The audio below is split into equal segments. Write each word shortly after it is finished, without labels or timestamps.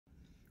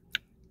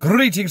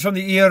Greetings from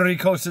the Erie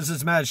Coast. This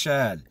is Mad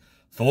Shad.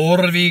 Thor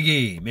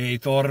Vigi. May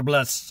Thor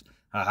bless.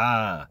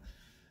 Haha.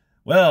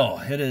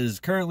 Well, it is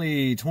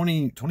currently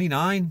 29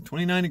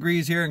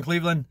 degrees here in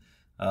Cleveland.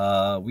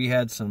 We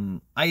had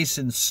some ice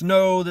and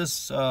snow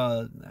this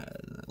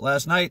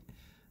last night,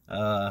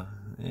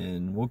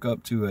 and woke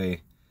up to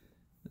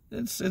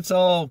it's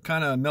all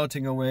kind of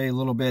melting away a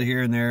little bit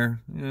here and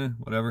there.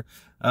 Whatever.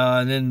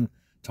 And then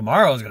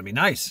tomorrow is going to be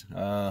nice,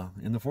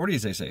 in the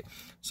 40s, they say.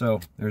 So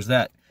there's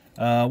that.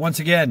 Once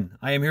again,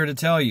 I am here to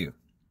tell you,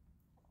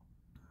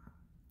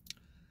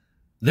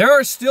 there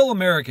are still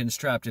Americans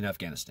trapped in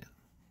Afghanistan.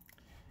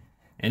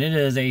 And it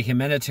is a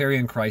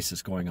humanitarian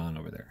crisis going on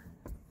over there.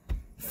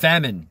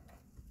 Famine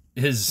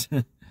has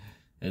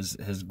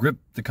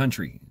gripped the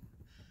country.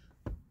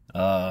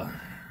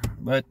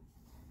 But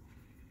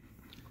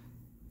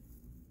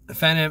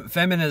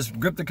famine has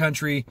gripped the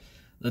country.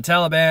 The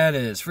Taliban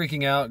is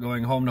freaking out,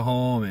 going home to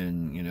home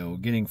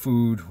and, getting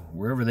food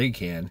wherever they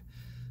can.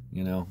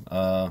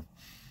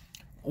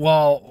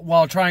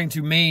 While trying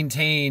to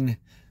maintain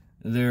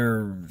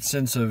their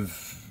sense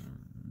of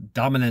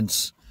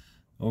dominance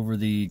over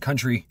the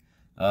country,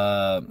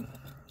 but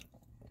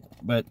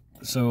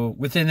so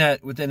within that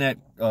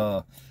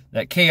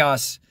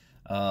chaos,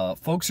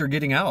 folks are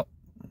getting out.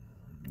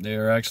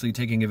 They're actually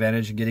taking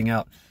advantage and getting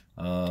out.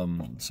 Oh,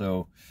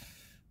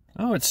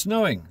 it's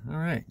snowing. All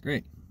right,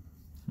 great.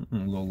 A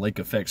little lake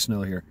effect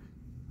snow here.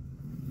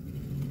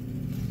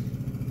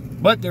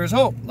 But there's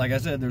hope. Like I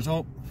said, there's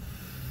hope.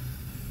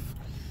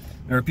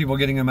 There are people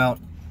getting them out.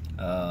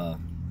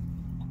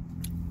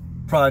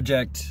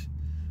 Project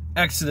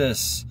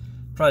Exodus,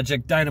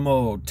 Project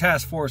Dynamo,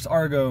 Task Force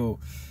Argo,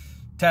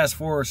 Task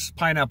Force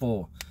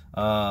Pineapple,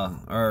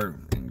 our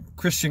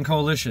Christian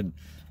Coalition.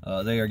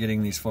 They are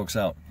getting these folks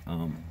out.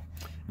 At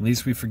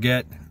least we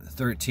forget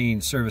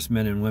 13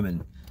 servicemen and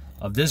women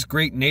of this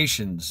great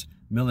nation's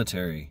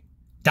military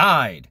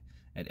died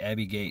at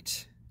Abbey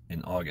Gate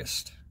in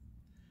August.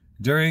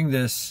 During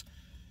this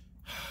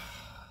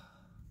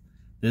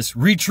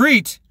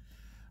retreat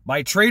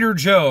by Trader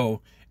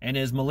Joe and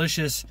his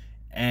malicious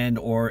and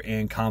or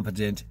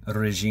incompetent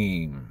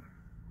regime.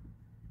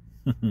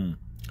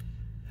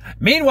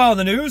 Meanwhile in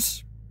the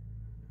news,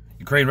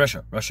 Ukraine,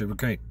 Russia, Russia,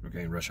 Ukraine,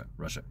 Ukraine, Russia,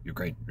 Russia,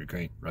 Ukraine,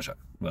 Ukraine, Russia,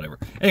 whatever.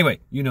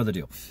 Anyway, you know the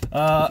deal.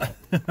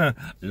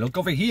 Look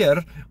over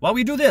here while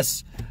we do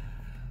this.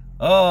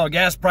 Oh,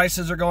 gas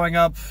prices are going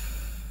up.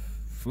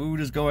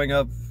 Food is going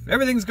up.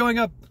 Everything's going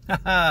up.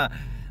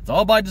 It's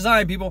all by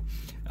design, people.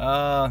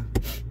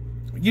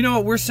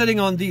 We're sitting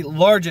on the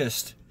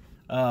largest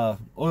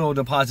oil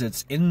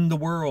deposits in the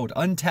world,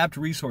 untapped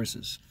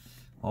resources.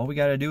 All we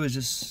got to do is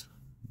just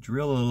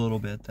drill a little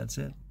bit. That's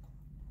it.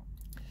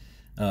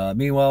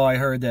 Meanwhile, I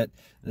heard that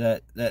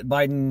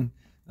Biden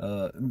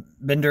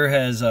Bender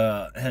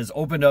has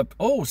opened up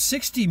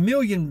 60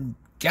 million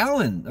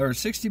gallons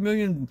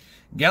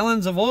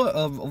of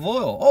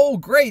oil. Oh,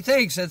 great,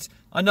 thanks. That's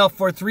enough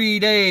for 3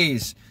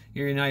 days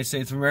here in the United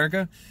States of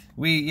America.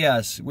 We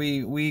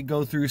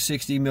go through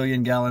 60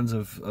 million gallons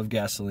of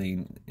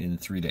gasoline in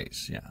 3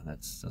 days. Yeah,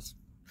 that's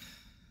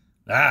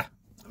But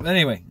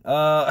anyway,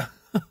 I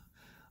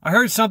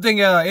heard something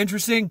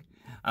interesting.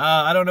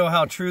 I don't know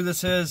how true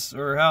this is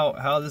or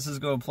how this is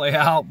going to play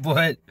out,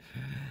 but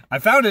I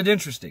found it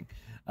interesting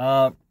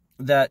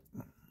that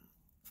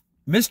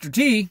Mr.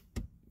 T,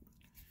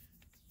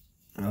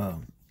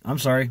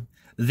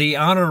 the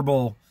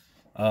Honorable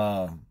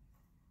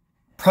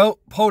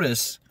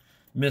POTUS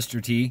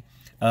Mr. T,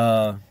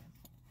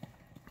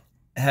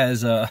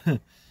 has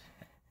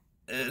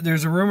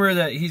there's a rumor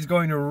that he's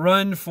going to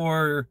run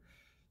for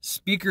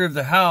Speaker of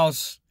the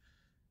House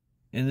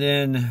and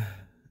then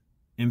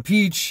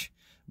impeach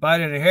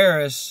Biden and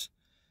Harris,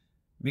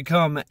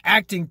 become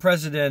acting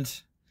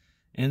president,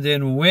 and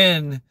then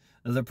win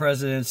the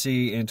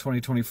presidency in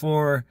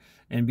 2024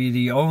 and be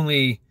the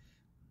only,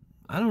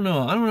 I don't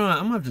know, I'm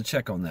gonna have to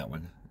check on that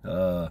one.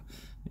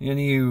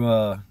 Any of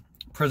you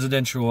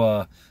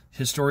presidential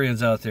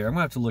historians out there, I'm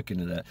gonna have to look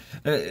into that.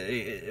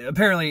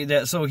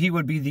 Apparently so he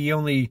would be the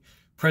only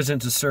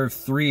president to serve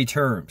 3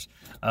 terms.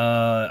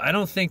 I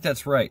don't think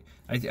that's right.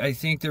 I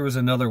think there was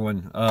another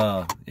one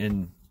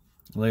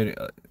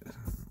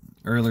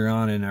earlier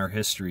on in our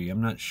history.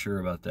 I'm not sure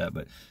about that,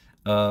 but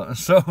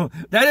so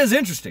that is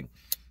interesting.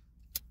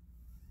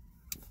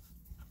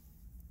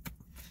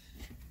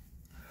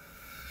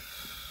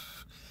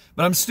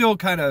 But I'm still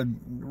kind of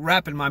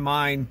wrapping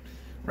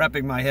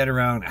my head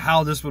around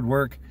how this would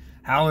work,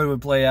 how it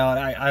would play out.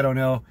 I don't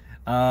know.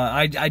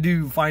 I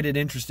do find it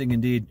interesting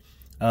indeed.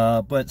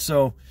 But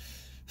so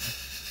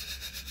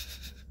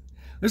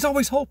there's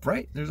always hope,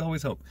 right? There's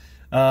always hope.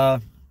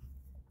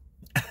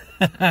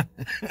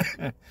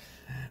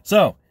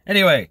 So,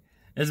 anyway,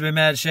 it's been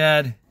Mad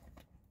Shad.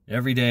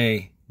 Every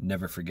day,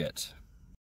 never forget.